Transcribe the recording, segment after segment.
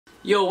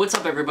Yo, what's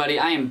up everybody?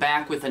 I am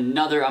back with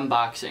another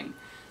unboxing.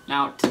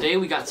 Now today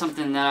we got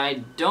something that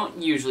I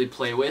don't usually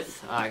play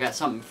with. I got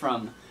something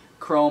from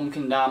KROM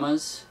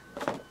Kendamas.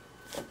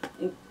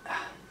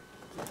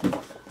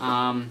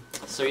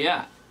 So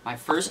yeah, my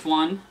first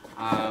one.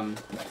 I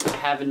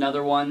have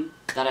another one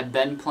that I've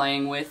been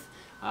playing with.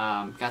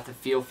 Got the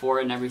feel for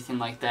it and everything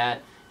like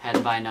that. Had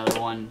to buy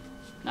another one,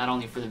 not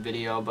only for the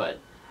video, but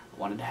I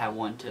wanted to have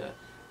one to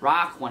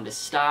rock, one to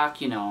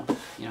stock, you know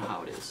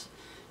how it is.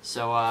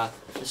 So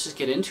let's just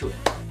get into it.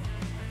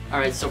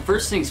 Alright, so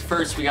first things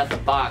first, we got the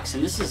box,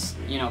 and this is,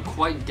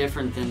 quite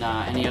different than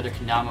any other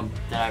kendama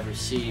that I've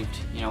received,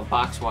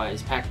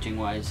 box-wise,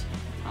 packaging-wise.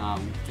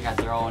 They got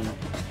their own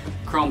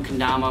KROM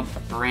Kendama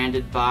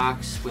branded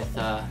box with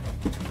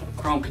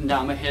KROM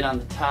Kendama hit on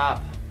the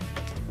top,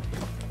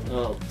 a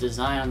little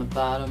design on the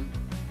bottom,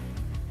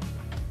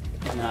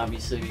 and then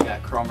obviously we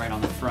got KROM right on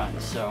the front.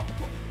 So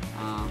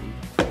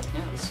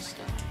yeah, let's just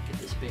get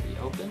this baby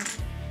open.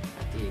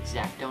 Got the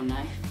X-Acto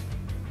knife.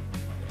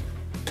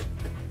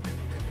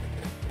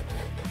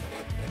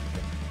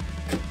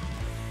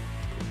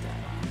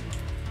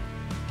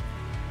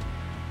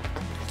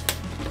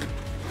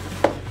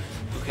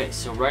 Okay,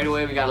 so right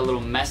away we got a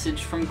little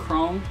message from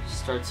KROM.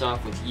 Starts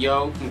off with,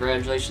 "Yo,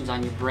 congratulations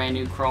on your brand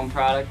new KROM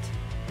product.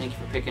 Thank you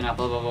for picking up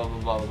blah blah blah blah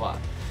blah blah blah."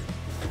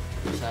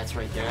 So that's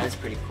right there. That's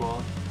pretty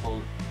cool.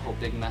 Whole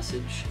big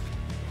message.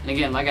 And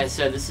again, like I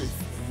said, this is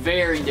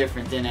very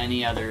different than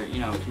any other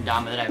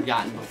kendama that I've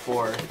gotten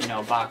before.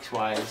 Box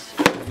wise,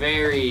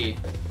 very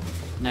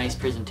nice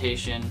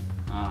presentation.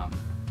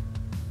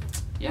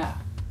 Yeah.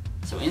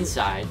 So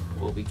inside,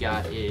 what we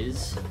got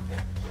is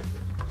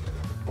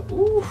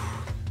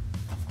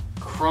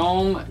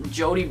KROM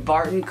Jody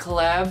Barton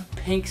collab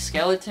pink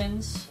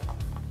skeletons.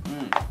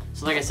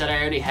 So like I said, I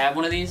already have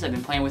one of these. I've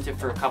been playing with it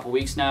for a couple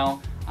weeks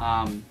now.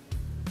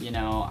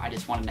 I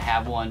just wanted to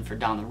have one for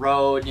down the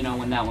road,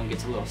 when that one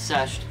gets a little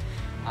seshed,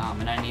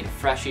 and I need a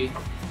freshie.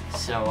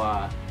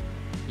 So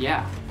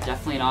yeah,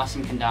 definitely an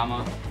awesome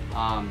kendama.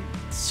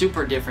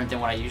 Super different than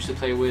what I usually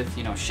play with,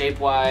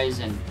 shape-wise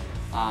and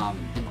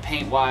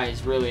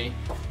paint-wise, really.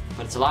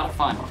 But it's a lot of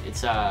fun.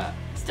 It's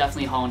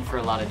definitely honed for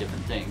a lot of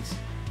different things.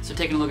 So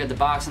taking a look at the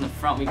box on the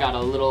front, we got a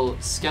little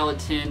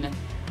skeleton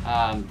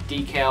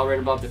decal right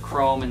above the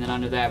KROM, and then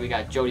under that we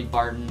got Jody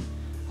Barton,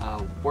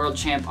 world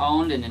champ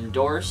owned and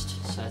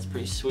endorsed, so that's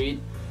pretty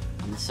sweet.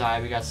 On the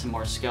side we got some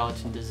more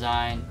skeleton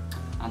design.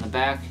 On the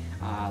back,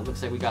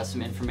 looks like we got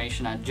some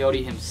information on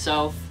Jody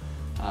himself,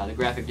 the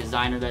graphic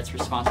designer that's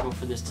responsible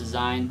for this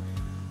design.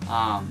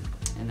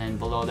 And then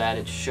below that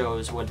it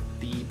shows what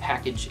the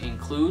package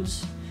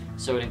includes.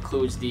 So it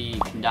includes the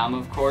kendama,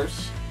 of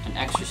course, an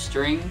extra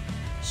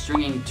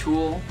stringing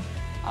tool,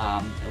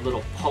 a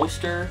little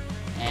poster,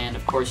 and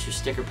of course your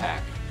sticker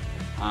pack.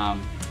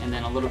 And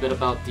then a little bit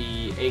about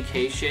the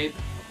AK shape.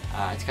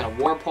 It's got a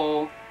war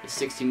pole, a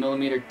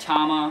 60mm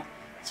Tama,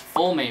 it's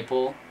full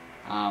maple,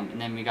 and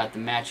then we got the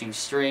matching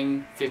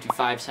string,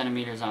 55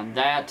 centimeters on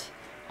that,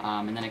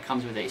 and then it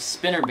comes with a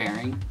spinner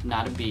bearing,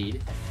 not a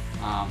bead,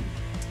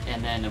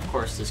 and then of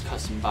course this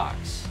custom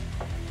box.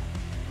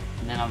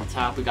 And then on the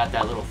top we got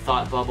that little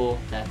thought bubble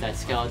that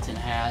skeleton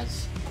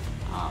has.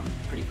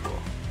 Pretty cool.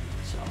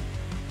 So,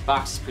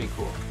 box is pretty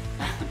cool.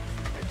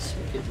 So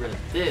get rid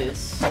of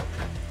this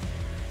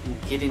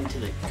and get into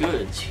the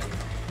goods here.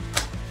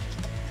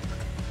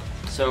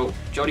 So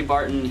Jody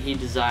Barton, he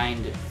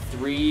designed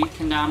 3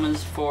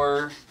 kendamas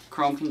for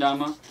KROM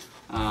Kendama,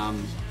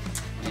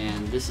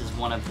 and this is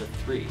one of the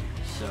 3.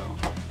 So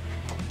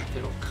if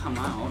it'll come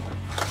out,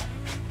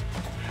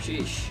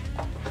 sheesh.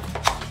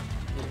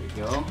 There we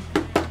go.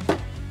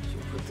 So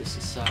we'll put this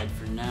aside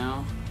for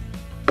now.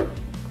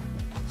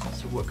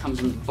 So what comes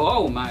in,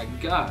 oh my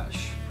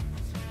gosh.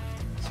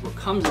 So what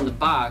comes in the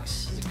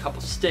box is a couple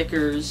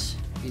stickers.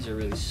 These are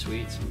really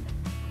sweet, some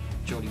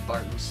Jody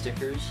Barton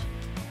stickers.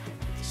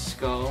 The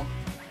skull.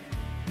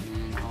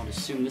 And I'll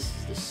assume this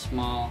is the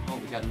small, oh,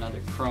 we got another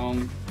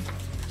KROM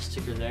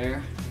sticker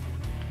there.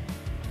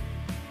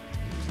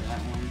 There's that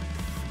one.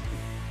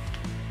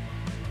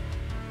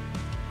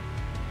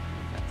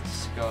 Got the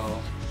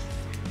skull.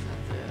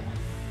 Got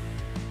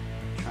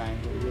the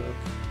triangle look.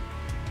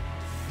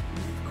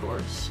 And of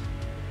course,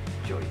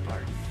 Jody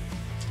Barton.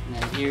 And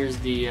then here's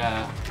the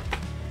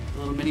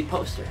little mini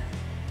poster.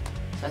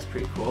 So that's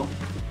pretty cool.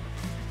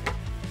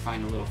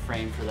 Find a little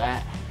frame for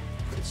that,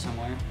 put it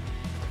somewhere.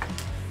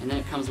 And then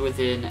it comes with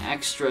an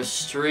extra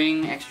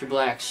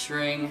black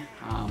string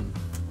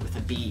with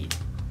a bead.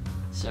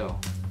 So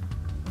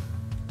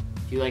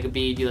if you like a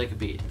bead, you like a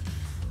bead.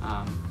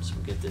 So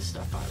we'll get this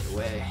stuff out of the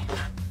way.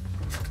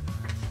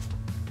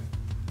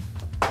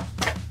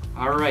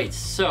 Alright,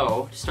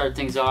 so to start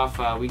things off,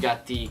 we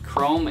got the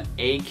KROM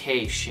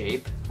AK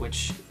shape,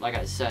 which, like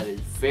I said, is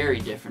very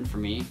different for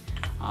me.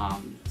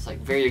 It's like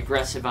very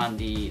aggressive on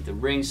the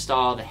ring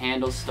stall, the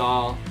handle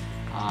stall.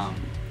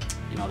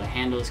 The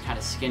handle is kind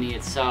of skinny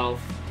itself.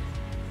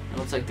 It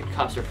looks like the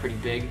cups are pretty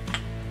big.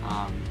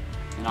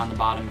 And on the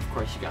bottom, of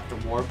course, you got the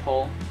war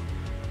pole,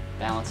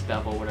 balance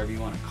bevel, whatever you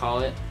want to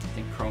call it. I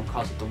think KROM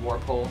calls it the war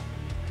pole.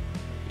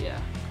 Yeah.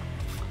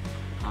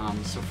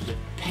 So for the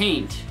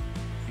paint,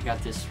 I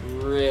got this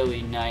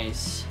really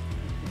nice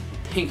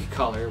pink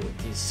color with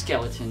these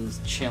skeletons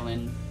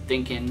chilling,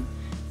 thinking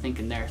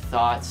their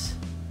thoughts.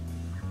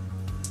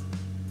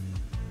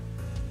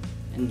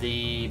 And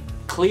the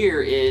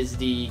clear is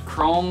the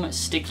KROM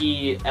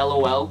Sticky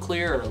LOL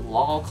clear, or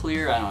LOL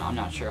clear. I'm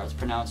not sure how it's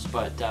pronounced,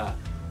 but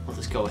we'll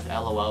just go with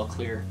LOL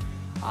clear.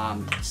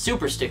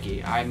 Super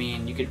sticky. I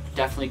mean, you could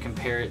definitely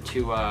compare it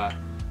to like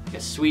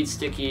a sweet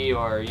sticky,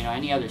 or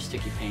any other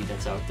sticky paint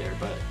that's out there.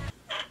 But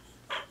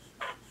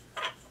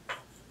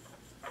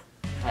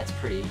that's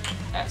pretty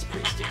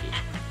sticky.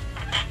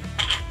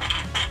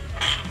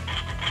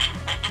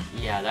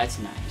 Yeah, that's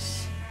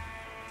nice.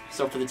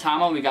 So for the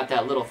Tama, we got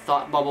that little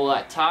thought bubble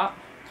at top,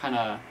 kind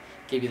of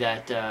give you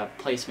that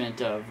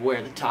placement of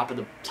where the top of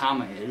the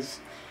Tama is.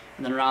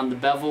 And then around the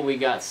bevel, we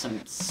got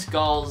some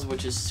skulls,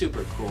 which is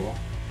super cool.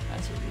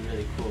 That's a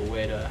really cool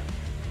way to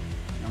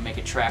make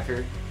a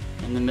tracker.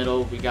 In the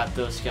middle, we got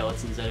those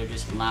skeletons that are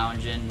just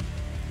lounging,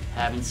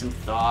 having some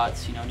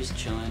thoughts, just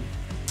chilling.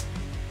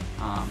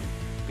 But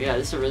yeah,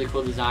 this is a really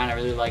cool design. I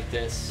really like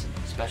this,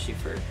 especially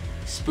for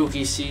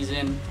spooky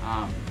season.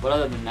 But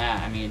other than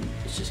that, I mean,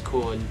 it's just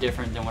cool and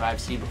different than what I've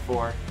seen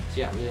before. So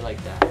yeah, I really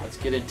like that. Let's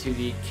get into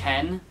the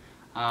Ken.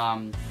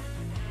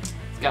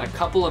 It's got a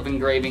couple of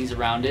engravings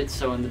around it.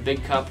 So in the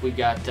big cup, we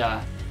got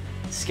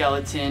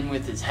skeleton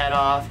with his head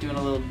off, doing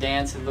a little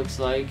dance, it looks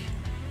like.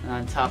 And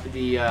on top of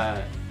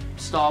the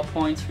stall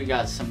points, we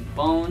got some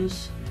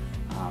bones.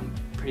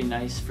 Pretty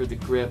nice for the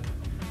grip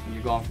when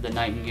you're going for the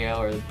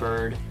nightingale or the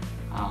bird.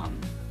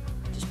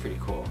 Just pretty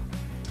cool.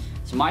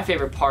 So my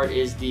favorite part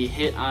is the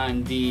hit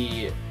on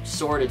the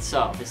sword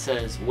itself. It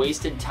says,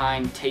 "Wasted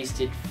time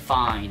tasted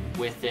fine,"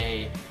 with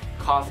a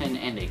coffin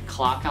and a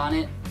clock on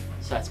it.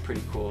 So that's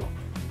pretty cool.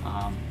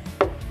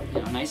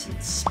 Nice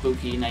and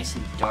spooky, nice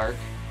and dark.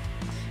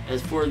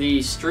 As for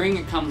the string,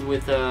 it comes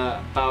with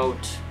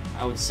about,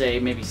 I would say,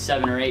 maybe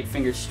 7 or 8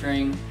 finger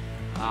string.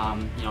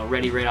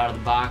 Ready right out of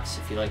the box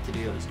if you like to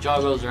do those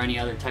juggles or any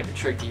other type of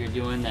trick that you're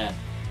doing that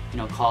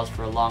calls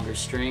for a longer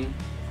string.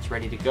 It's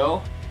ready to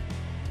go.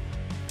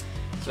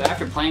 So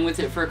after playing with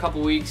it for a couple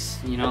weeks,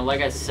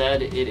 like I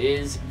said, it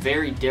is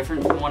very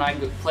different from what I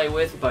play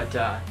with, but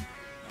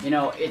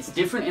it's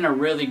different in a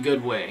really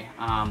good way.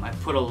 I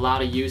put a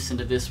lot of use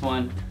into this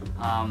one.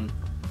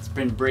 It's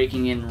been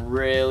breaking in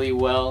really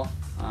well.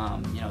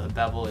 The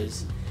bevel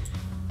is,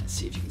 let's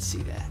see if you can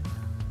see that.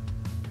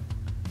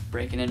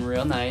 Breaking in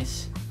real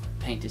nice.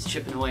 Paint is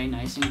chipping away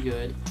nice and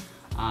good.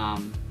 But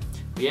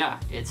yeah,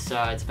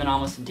 it's been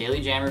almost a daily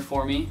jammer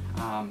for me,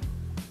 and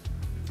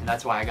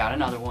that's why I got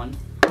another one.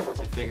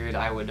 I figured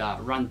I would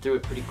run through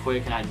it pretty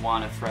quick, and I'd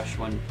want a fresh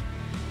one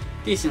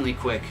decently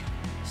quick.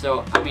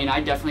 So, I mean,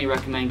 I definitely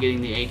recommend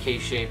getting the AK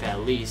shape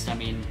at least. I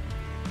mean,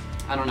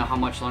 I don't know how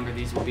much longer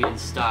these will be in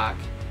stock.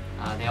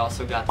 They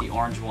also got the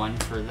orange one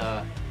for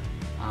the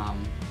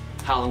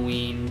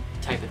Halloween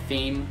type of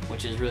theme,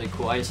 which is really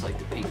cool. I just like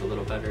the pink a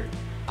little better.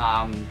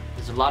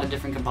 There's a lot of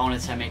different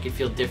components that make it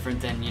feel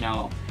different than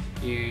your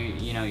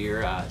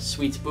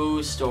Sweets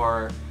Boost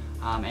or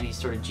any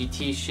sort of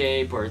GT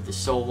shape or the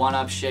Soul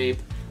 1-Up shape.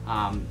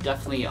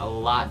 Definitely a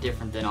lot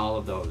different than all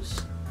of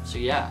those. So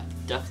yeah,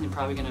 definitely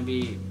probably going to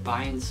be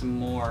buying some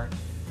more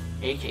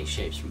AK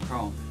shapes from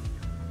KROM.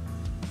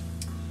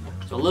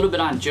 So a little bit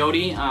on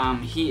Jody.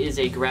 He is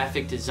a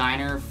graphic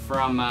designer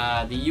from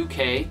the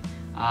UK,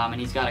 and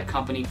he's got a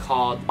company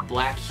called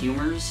Black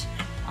Humors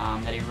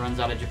that he runs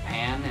out of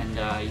Japan,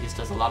 and he just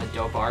does a lot of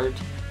dope art.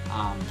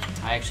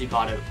 I actually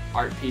bought an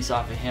art piece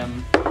off of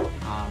him.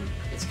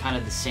 It's kind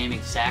of the same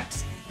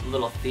exact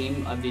little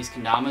theme of these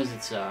kendamas.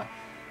 It's a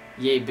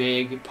yay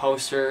big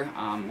poster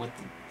with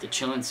the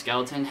chillin'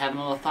 skeleton having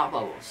a little thought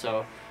bubble.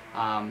 So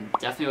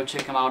definitely go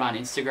check him out on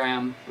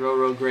Instagram.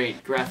 Real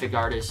great graphic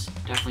artist.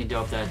 Definitely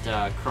dope that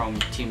KROM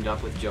teamed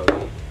up with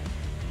Jody.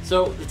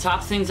 So the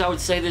top things I would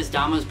say this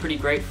Dama is pretty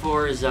great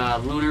for is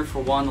lunar.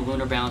 For one, the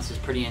lunar balance is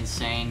pretty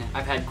insane.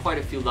 I've had quite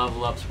a few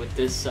level ups with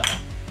this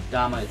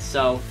Dama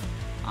itself.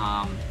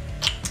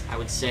 I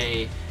would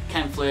say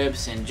Ken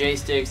flips and J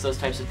sticks, those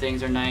types of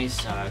things are nice,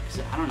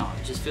 because I don't know,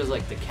 it just feels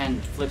like the Ken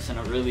flips in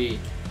a really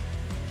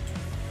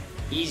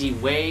easy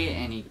way,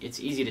 and it's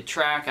easy to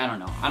track. I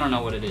don't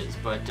know what it is,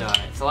 but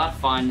it's a lot of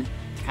fun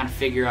to kind of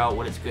figure out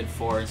what it's good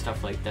for and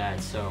stuff like that.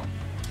 So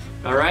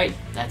alright,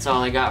 that's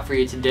all I got for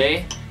you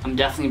today. I'm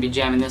definitely gonna be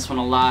jamming this one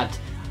a lot.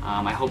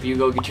 I hope you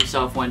go get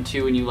yourself one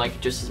too and you like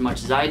it just as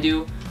much as I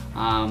do.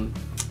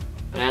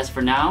 But as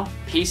for now,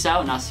 peace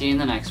out, and I'll see you in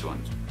the next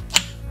one.